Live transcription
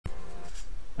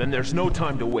Then there's no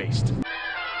time to waste.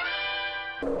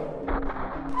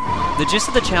 The gist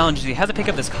of the challenge is you have to pick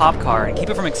up this cop car and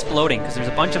keep it from exploding because there's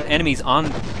a bunch of enemies on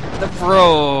the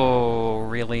road.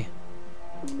 Really?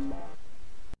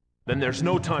 Then there's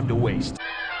no time to waste.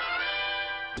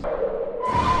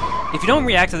 If you don't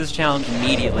react to this challenge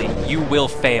immediately, you will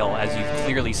fail, as you've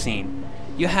clearly seen.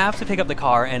 You have to pick up the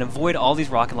car and avoid all these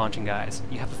rocket launching guys.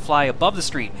 You have to fly above the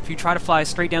street. If you try to fly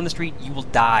straight down the street, you will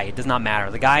die. It does not matter.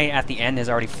 The guy at the end has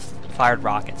already fired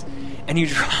rockets. And you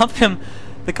drop him,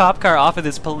 the cop car, off of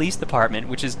this police department,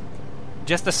 which is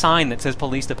just a sign that says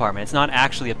police department. It's not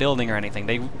actually a building or anything.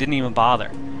 They didn't even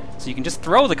bother. So you can just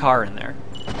throw the car in there.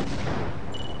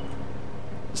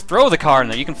 Just throw the car in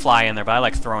there. You can fly in there, but I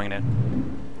like throwing it.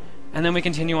 And then we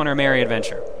continue on our merry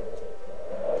adventure.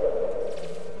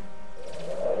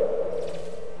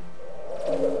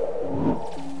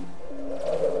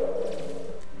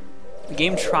 The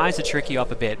game tries to trick you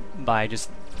up a bit by just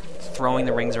throwing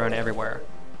the rings around everywhere.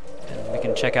 And we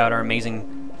can check out our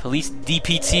amazing police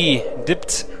DPT,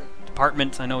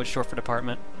 department. I know it's short for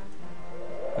department.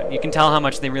 But you can tell how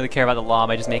much they really care about the law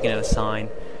by just making it a sign.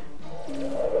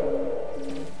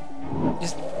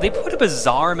 They put a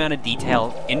bizarre amount of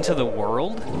detail into the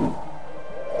world,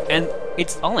 and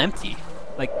it's all empty.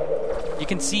 Like, you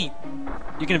can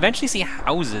eventually see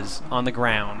houses on the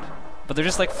ground, but they're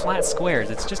just like flat squares.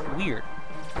 It's just weird.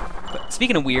 But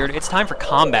speaking of weird, it's time for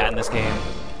combat in this game,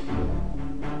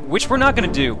 which we're not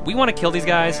going to do. We want to kill these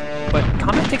guys, but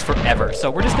combat takes forever,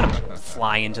 so we're just going to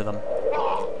fly into them.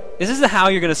 This is how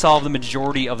you're going to solve the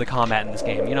majority of the combat in this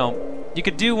game. You know, you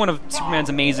could do one of Superman's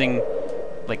amazing,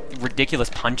 like, ridiculous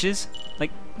punches.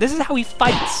 Like, this is how he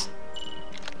fights.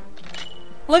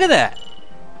 Look at that.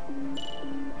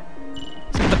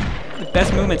 It's like the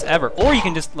best movements ever. Or you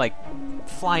can just, like,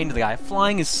 fly into the guy.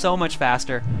 Flying is so much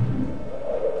faster.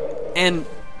 And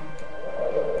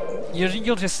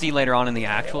you'll just see later on in the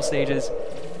actual stages,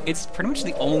 it's pretty much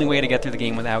the only way to get through the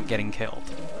game without getting killed.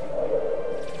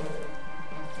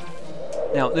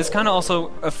 Now, this kind of also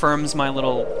affirms my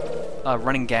little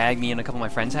running gag me and a couple of my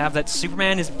friends have, that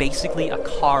Superman is basically a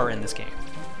car in this game.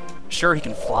 Sure, he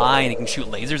can fly and he can shoot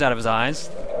lasers out of his eyes.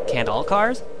 Can't all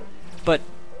cars. But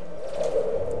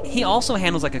he also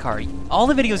handles like a car. All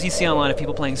the videos you see online of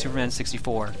people playing Superman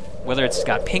 64, whether it's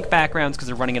got pink backgrounds because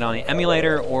they're running it on the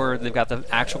emulator, or they've got the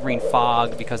actual green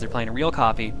fog because they're playing a real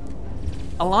copy,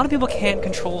 a lot of people can't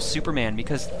control Superman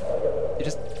because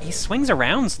he swings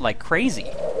around like crazy.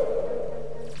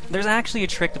 There's actually a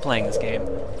trick to playing this game,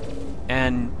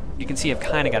 and you can see I've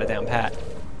kind of got it down pat.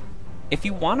 If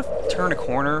you want to turn a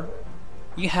corner,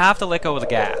 you have to let go of the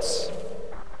gas.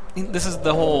 This is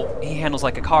the whole he handles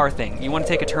like a car thing. You want to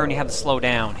take a turn, you have to slow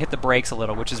down, hit the brakes a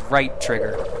little, which is right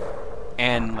trigger,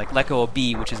 and like let go of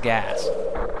B, which is gas.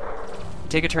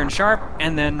 Take a turn sharp,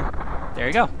 and then there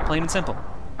you go, plain and simple.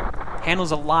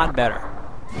 Handles a lot better.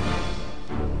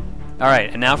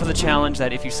 Alright, and now for the challenge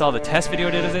that if you saw the test video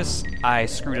I did of this, I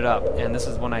screwed it up, and this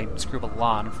is when I screw up a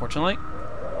lot, unfortunately.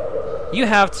 You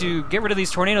have to get rid of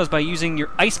these tornadoes by using your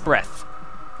ice breath.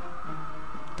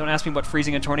 Don't ask me what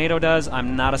freezing a tornado does,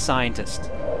 I'm not a scientist.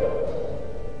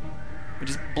 But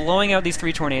just blowing out these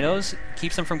 3 tornadoes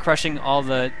keeps them from crushing all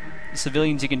the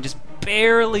civilians you can just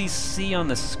barely see on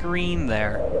the screen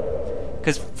there.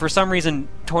 Because for some reason,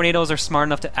 tornadoes are smart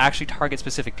enough to actually target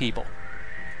specific people.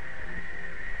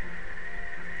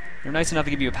 They're nice enough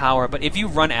to give you a power, but if you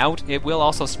run out, it will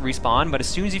also respawn, but as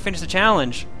soon as you finish the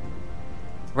challenge,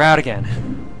 we're out again.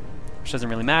 Which doesn't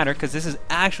really matter, because this is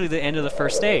actually the end of the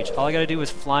first stage. All I gotta do is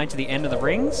fly to the end of the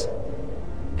rings,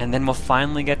 and then we'll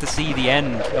finally get to see the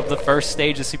end of the first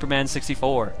stage of Superman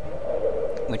 64.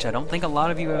 Which I don't think a lot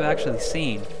of you have actually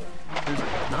seen. There's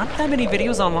not that many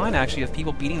videos online, actually, of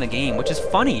people beating the game, which is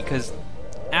funny, because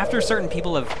after certain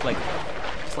people have, like,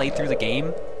 played through the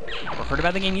game, or heard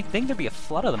about the game, you'd think there'd be a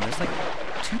flood of them. There's like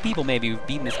 2 people maybe who've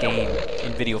beaten this game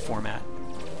in video format.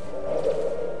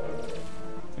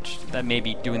 Which, that may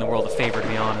be doing the world a favor, to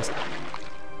be honest.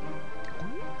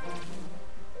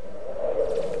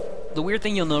 The weird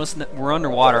thing you'll notice, that we're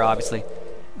underwater, obviously.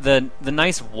 The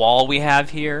nice wall we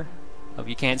have here, of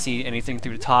you can't see anything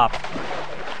through the top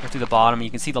or through the bottom. You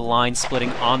can see the line splitting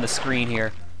on the screen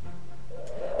here.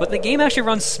 But the game actually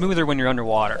runs smoother when you're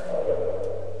underwater.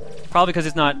 Probably because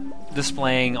it's not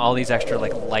displaying all these extra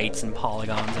like lights and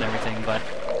polygons and everything, but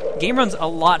the game runs a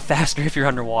lot faster if you're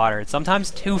underwater. It's sometimes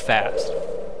too fast.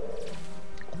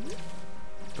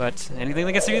 But anything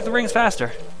that gets through the rings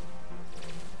faster.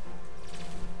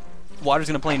 Water's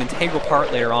going to play an integral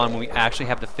part later on when we actually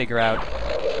have to figure out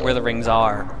where the rings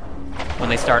are when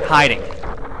they start hiding.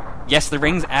 Yes, the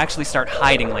rings actually start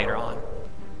hiding later on.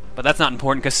 But that's not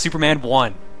important because Superman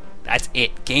won. That's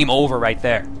it. Game over right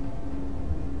there.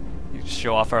 You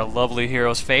show off our lovely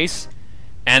hero's face.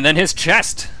 And then his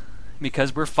chest.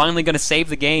 Because we're finally going to save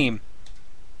the game.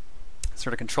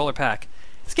 Sort of controller pack.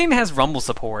 This game has rumble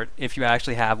support if you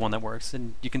actually have one that works.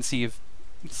 And you can see if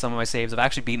some of my saves. I've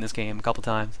actually beaten this game a couple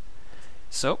times.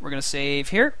 So we're going to save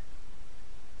here.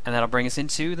 And that'll bring us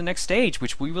into the next stage,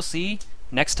 which we will see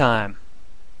next time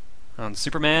on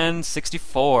Superman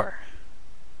 64.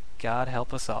 God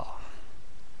help us all.